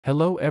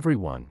Hello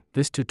everyone,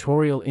 this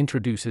tutorial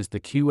introduces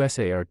the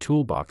QSAR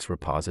Toolbox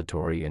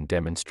repository and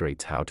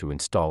demonstrates how to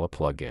install a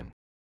plugin.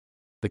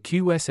 The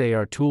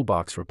QSAR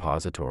Toolbox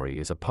repository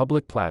is a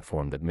public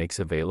platform that makes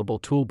available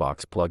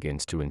Toolbox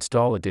plugins to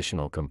install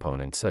additional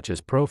components such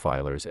as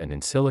profilers and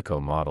in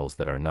silico models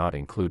that are not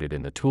included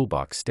in the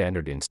Toolbox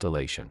standard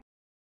installation.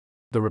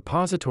 The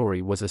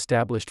repository was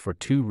established for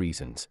two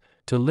reasons: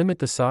 to limit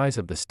the size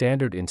of the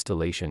standard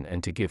installation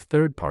and to give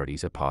third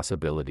parties a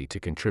possibility to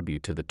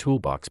contribute to the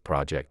Toolbox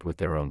project with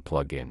their own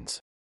plugins.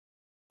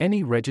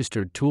 Any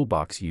registered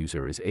Toolbox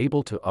user is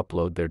able to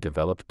upload their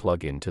developed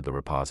plugin to the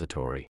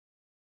repository.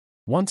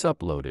 Once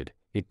uploaded,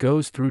 it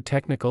goes through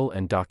technical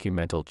and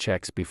documental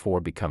checks before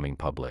becoming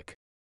public.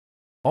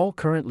 All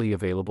currently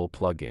available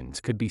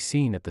plugins could be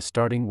seen at the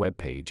starting web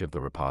page of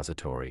the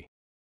repository.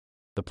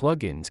 The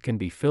plugins can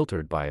be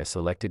filtered by a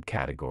selected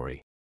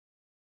category.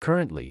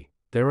 Currently,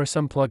 there are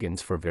some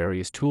plugins for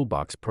various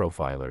Toolbox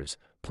profilers,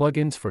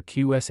 plugins for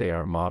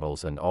QSAR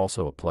models, and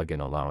also a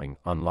plugin allowing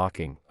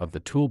unlocking of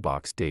the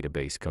Toolbox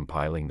database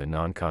compiling the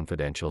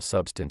non-confidential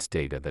substance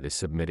data that is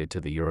submitted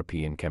to the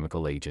European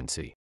Chemical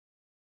Agency.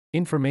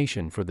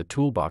 Information for the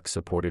Toolbox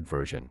supported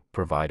version,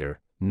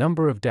 provider,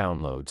 number of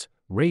downloads,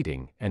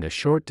 rating, and a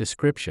short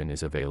description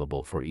is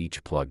available for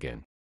each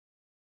plugin.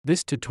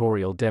 This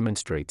tutorial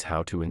demonstrates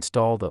how to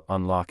install the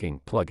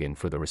Unlocking plugin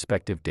for the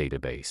respective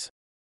database.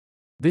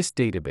 This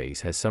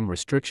database has some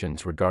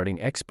restrictions regarding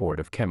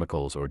export of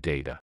chemicals or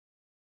data.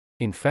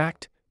 In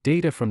fact,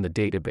 data from the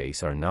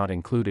database are not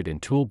included in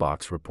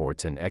Toolbox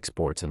reports and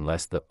exports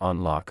unless the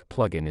Unlock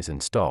plugin is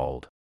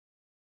installed.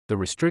 The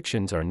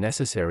restrictions are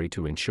necessary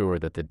to ensure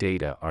that the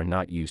data are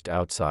not used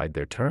outside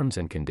their terms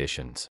and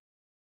conditions.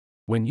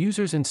 When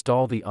users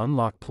install the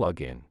Unlock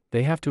plugin,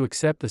 they have to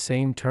accept the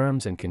same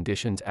terms and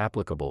conditions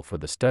applicable for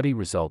the study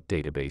result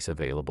database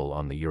available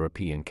on the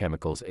European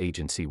Chemicals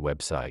Agency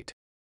website.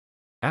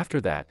 After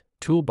that,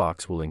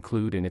 Toolbox will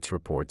include in its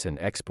reports and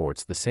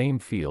exports the same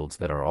fields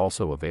that are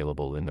also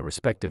available in the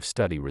respective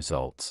study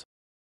results.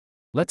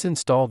 Let's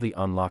install the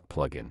Unlock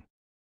plugin.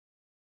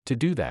 To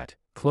do that,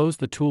 close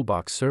the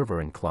Toolbox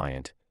server and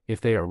client, if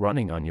they are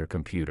running on your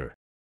computer.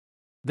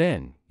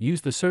 Then,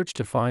 use the search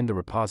to find the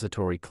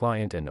repository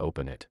client and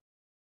open it.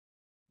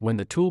 When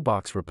the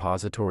Toolbox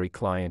repository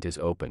client is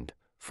opened,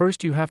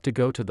 first you have to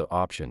go to the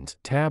Options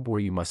tab where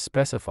you must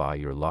specify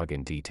your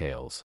login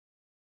details.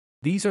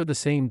 These are the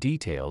same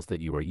details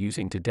that you are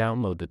using to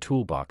download the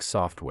Toolbox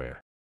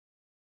software.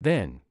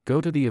 Then, go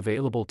to the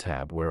Available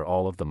tab where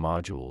all of the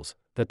modules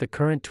that the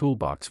current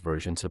Toolbox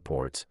version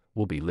supports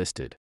will be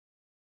listed.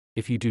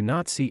 If you do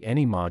not see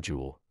any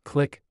module,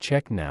 click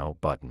Check Now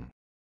button.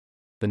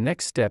 The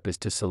next step is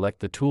to select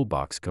the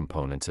Toolbox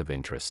components of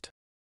interest.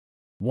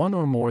 One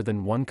or more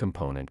than one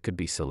component could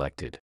be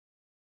selected.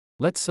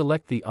 Let's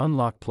select the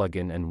Unlock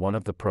plugin and one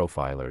of the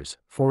profilers,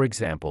 for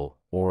example,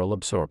 oral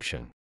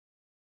absorption.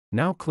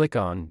 Now click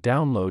on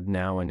Download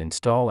Now and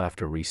Install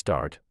After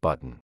Restart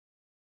button.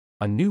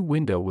 A new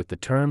window with the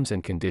terms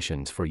and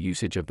conditions for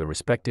usage of the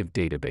respective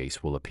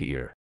database will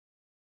appear.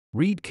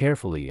 Read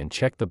carefully and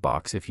check the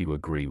box if you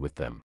agree with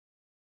them.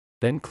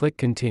 Then click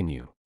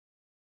Continue.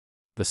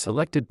 The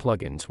selected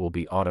plugins will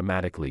be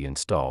automatically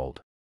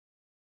installed.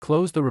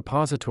 Close the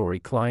repository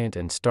client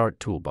and start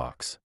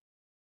Toolbox.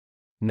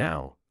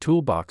 Now,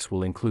 Toolbox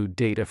will include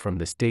data from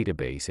this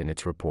database in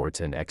its reports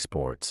and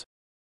exports.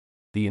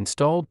 The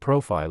installed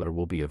profiler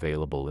will be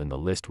available in the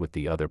list with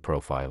the other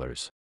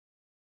profilers.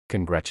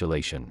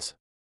 Congratulations!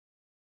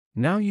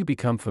 Now you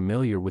become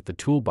familiar with the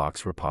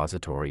Toolbox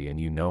repository and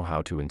you know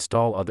how to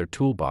install other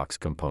Toolbox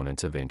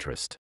components of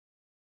interest.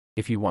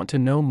 If you want to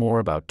know more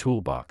about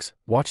Toolbox,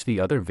 watch the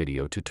other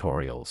video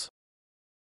tutorials.